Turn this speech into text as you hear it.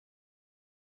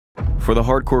For the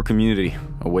hardcore community,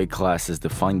 a weight class is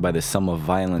defined by the sum of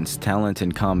violence, talent,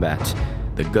 and combat.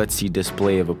 The gutsy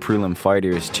display of a prelim fighter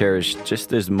is cherished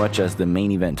just as much as the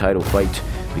main event title fight,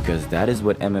 because that is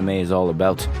what MMA is all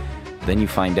about. Then you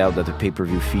find out that the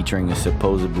pay-per-view featuring a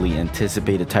supposedly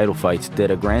anticipated title fight did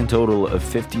a grand total of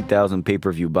 50,000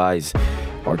 pay-per-view buys.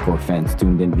 Hardcore fans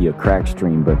tuned in via crack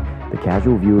stream, but the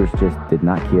casual viewers just did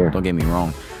not care. Don't get me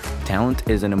wrong, talent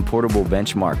is an importable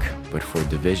benchmark, but for a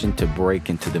division to break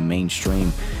into the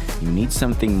mainstream, you need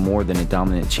something more than a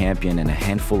dominant champion and a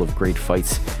handful of great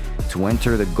fights. To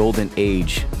enter the golden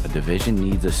age, a division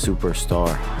needs a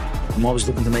superstar. I'm always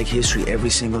looking to make history every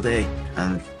single day,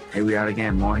 and here we are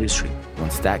again, more history.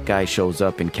 Once that guy shows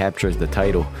up and captures the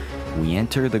title, we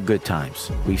enter the good times.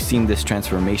 We've seen this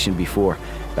transformation before.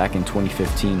 Back in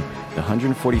 2015, the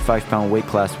 145-pound weight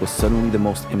class was suddenly the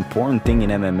most important thing in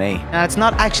MMA. It's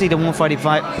not actually the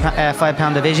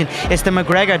 145-pound division, it's the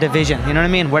McGregor division, you know what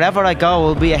I mean? Wherever I go,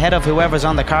 we'll be ahead of whoever's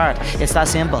on the card. It's that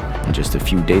simple. And just a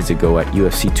few days ago at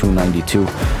UFC 292,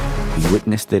 we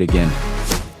witnessed it again.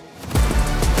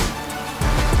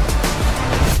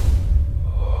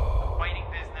 Fighting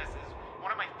Business is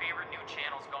one of my favorite new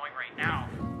channels going right now.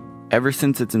 Ever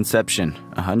since its inception,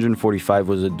 145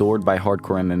 was adored by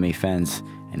hardcore MMA fans,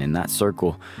 and in that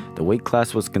circle, the weight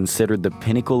class was considered the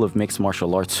pinnacle of mixed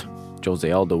martial arts.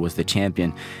 Jose Aldo was the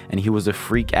champion, and he was a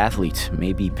freak athlete,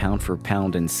 maybe pound for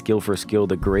pound and skill for skill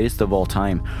the greatest of all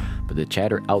time. But the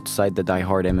chatter outside the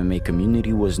die-hard MMA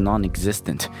community was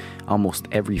non-existent. Almost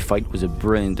every fight was a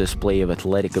brilliant display of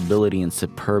athletic ability and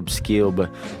superb skill, but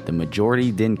the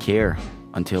majority didn't care.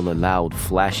 Until a loud,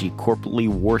 flashy, corporately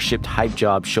worshipped hype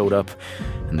job showed up,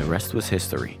 and the rest was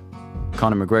history.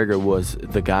 Conor McGregor was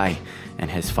the guy, and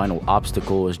his final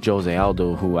obstacle was Jose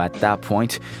Aldo, who at that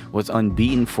point was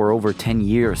unbeaten for over 10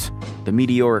 years. The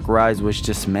meteoric rise was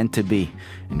just meant to be,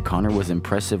 and Conor was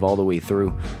impressive all the way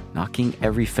through, knocking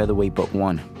every featherweight but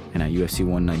one. And at UFC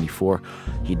 194,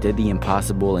 he did the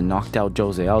impossible and knocked out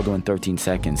Jose Aldo in 13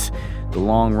 seconds. The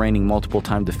long-reigning,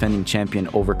 multiple-time defending champion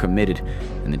overcommitted,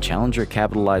 and the challenger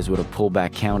capitalized with a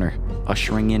pullback counter,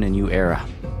 ushering in a new era.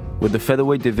 With the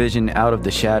featherweight division out of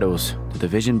the shadows, the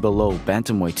division below,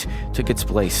 bantamweight, took its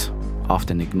place,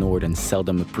 often ignored and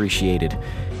seldom appreciated.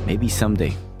 Maybe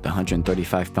someday, the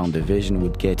 135-pound division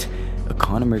would get a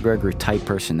Conor McGregor-type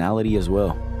personality as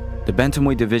well. The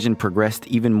bantamweight division progressed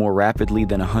even more rapidly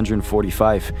than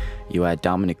 145. You had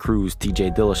Dominic Cruz,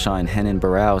 TJ Dillashaw, and Renan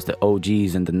Barros, the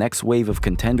OGs, and the next wave of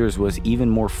contenders was even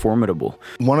more formidable.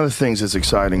 One of the things that's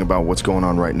exciting about what's going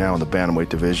on right now in the bantamweight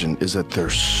division is that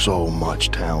there's so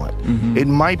much talent. It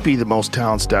might be the most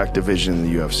talent-stacked division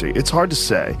in the UFC. It's hard to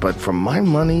say, but for my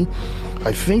money,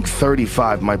 I think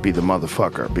 35 might be the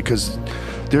motherfucker, because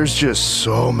there's just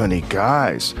so many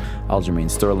guys. Aljamain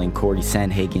Sterling, Corey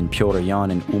Sandhagen, Petr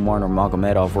Yan, and Umar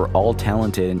Nurmagomedov were all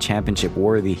talented and championship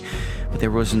worthy, but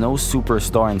there was no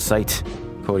superstar in sight.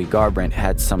 Cody Garbrandt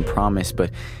had some promise,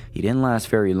 but he didn't last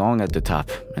very long at the top,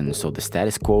 and so the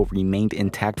status quo remained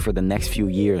intact for the next few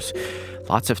years.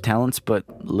 Lots of talents, but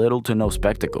little to no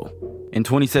spectacle. In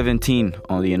 2017,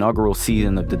 on the inaugural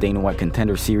season of the Dana White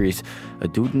Contender Series, a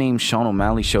dude named Sean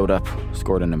O'Malley showed up,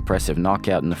 scored an impressive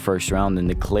knockout in the first round, and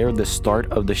declared the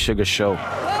start of the SUGA show.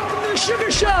 Welcome to the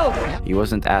SUGA show! He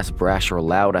wasn't as brash or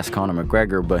loud as Conor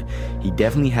McGregor, but he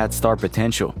definitely had star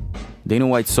potential. Dana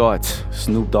White saw it,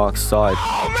 Snoop Dogg saw it.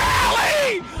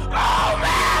 O'Malley!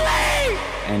 O'Malley!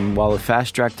 And while a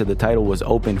fast track to the title was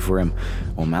open for him,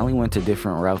 O'Malley went a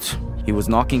different route. He was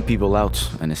knocking people out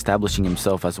and establishing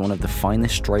himself as one of the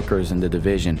finest strikers in the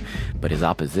division, but his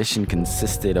opposition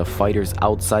consisted of fighters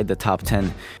outside the top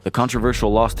 10. The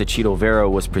controversial loss to Chito Vera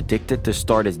was predicted to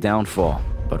start his downfall,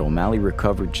 but O'Malley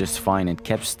recovered just fine and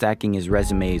kept stacking his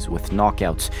resumes with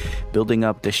knockouts, building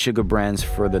up the SUGA brands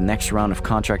for the next round of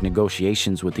contract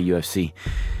negotiations with the UFC.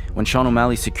 When Sean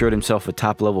O'Malley secured himself a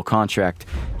top-level contract,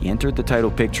 he entered the title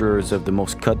pictures of the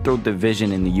most cutthroat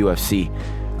division in the UFC.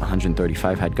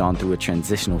 135 had gone through a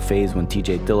transitional phase when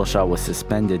TJ Dillashaw was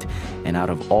suspended, and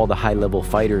out of all the high-level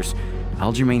fighters,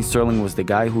 Aljamain Sterling was the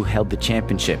guy who held the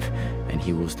championship, and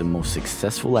he was the most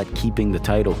successful at keeping the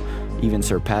title, even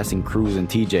surpassing Cruz and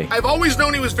TJ. I've always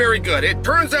known he was very good. It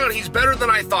turns out he's better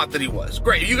than I thought that he was.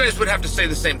 Great, you guys would have to say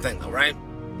the same thing though, right?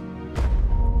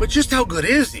 But just how good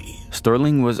is he?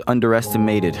 Sterling was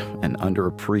underestimated and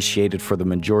underappreciated for the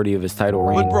majority of his title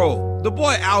reign. But bro, the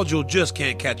boy Aljo just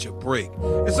can't catch a break.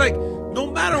 It's like,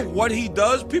 no matter what he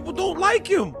does, people don't like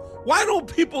him. Why don't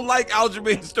people like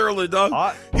Aljamain Sterling,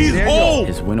 dog? He's old.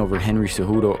 His win over Henry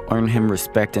Cejudo earned him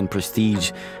respect and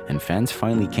prestige, and fans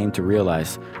finally came to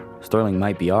realize Sterling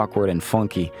might be awkward and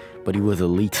funky, but he was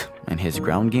elite. and his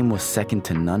ground game was second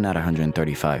to none at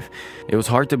 135. It was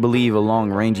hard to believe a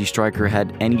long, rangy striker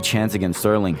had any chance against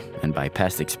Sterling, and by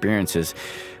past experiences,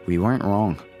 we weren't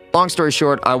wrong. Long story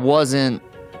short, I wasn't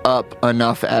up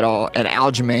enough at all, and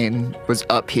Aljamain was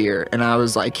up here, and I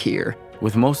was like here.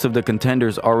 With most of the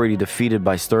contenders already defeated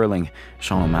by Sterling,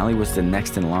 Sean O'Malley was the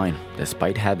next in line,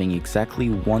 despite having exactly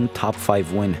one top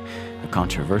 5 win, a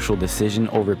controversial decision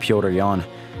over Petr Yan.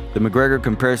 The McGregor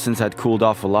comparisons had cooled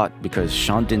off a lot because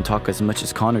Sean didn't talk as much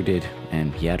as Conor did,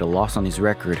 and he had a loss on his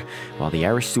record, while the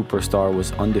Irish superstar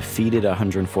was undefeated at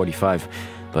 145.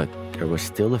 But there was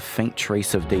still a faint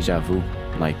trace of deja vu,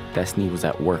 like destiny was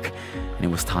at work, and it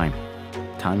was time.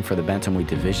 Time for the bantamweight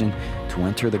division to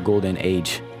enter the golden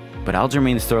age. But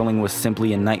Aljamain Sterling was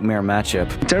simply a nightmare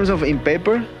matchup. In terms of in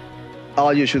paper,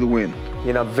 Aljo should win.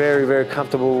 You know, very, very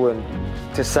comfortable, and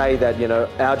to say that, you know,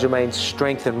 Aljamain's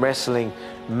strength in wrestling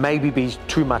maybe be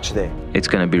too much there. It's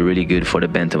going to be really good for the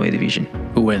bantamweight division.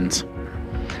 Who wins?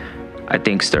 I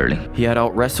think Sterling. He had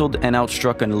out-wrestled and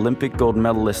outstruck an Olympic gold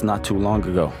medalist not too long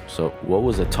ago, so what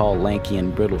was a tall, lanky,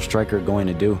 and brittle striker going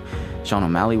to do? Sean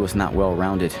O'Malley was not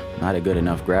well-rounded, not a good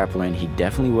enough grappler, and he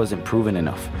definitely wasn't proven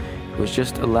enough. It was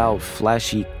just a loud,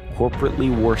 flashy,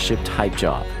 corporately worshipped hype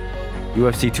job.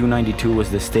 UFC 292 was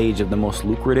the stage of the most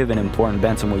lucrative and important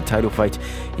bantamweight title fight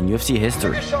in UFC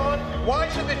history. Sean, why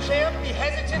should the champ be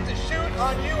hesitant to shoot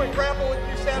on you and grapple with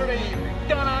you Saturday evening?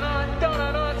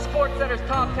 Dun-dun-dun, Sports Center's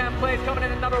top 10 plays coming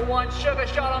in at number 1. Sugar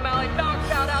Sean O'Malley knocks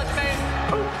out Aljamain.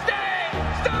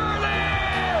 Sterling!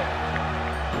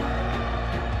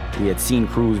 We had seen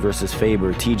Cruz versus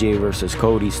Faber, TJ versus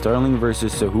Cody, Sterling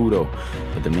versus Cejudo,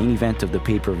 but the main event of the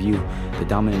pay-per-view, the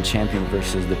dominant champion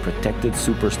versus the protected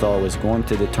superstar, was going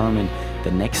to determine the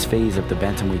next phase of the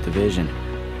bantamweight division.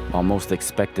 While most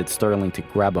expected Sterling to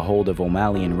grab a hold of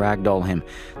O'Malley and ragdoll him,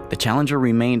 the challenger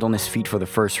remained on his feet for the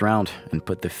first round and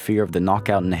put the fear of the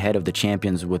knockout in the head of the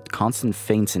champions with constant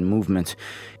feints and movement.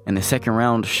 In the second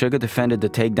round, SUGA defended the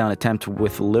takedown attempt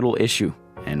with little issue,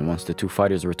 and once the two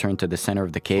fighters returned to the center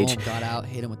of the cage, got out,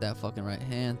 hit him with that fucking right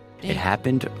hand. It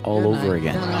happened all over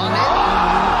again.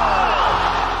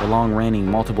 The long-reigning,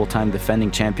 multiple-time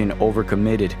defending champion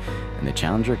overcommitted, and the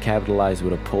challenger capitalized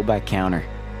with a pullback counter,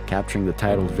 capturing the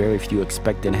title very few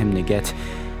expected him to get,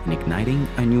 and igniting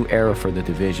a new era for the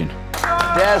division.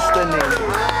 Destiny.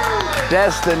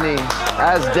 Destiny.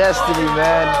 That's destiny,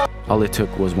 man. All it took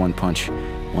was one punch,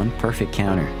 one perfect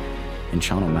counter, and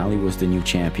Sean O'Malley was the new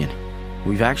champion.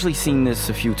 We've actually seen this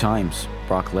a few times.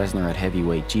 Brock Lesnar at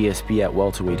heavyweight, GSP at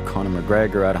welterweight, Conor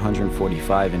McGregor at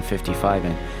 145 and 55,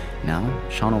 and now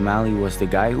Sean O'Malley was the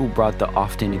guy who brought the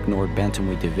often ignored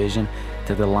bantamweight division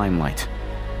to the limelight.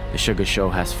 The SUGA show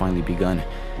has finally begun,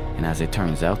 and as it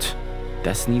turns out,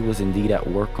 destiny was indeed at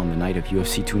work on the night of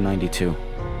UFC 292.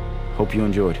 Hope you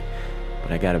enjoyed,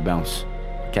 but I gotta bounce.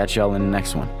 Catch y'all in the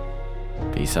next one.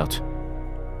 Peace out.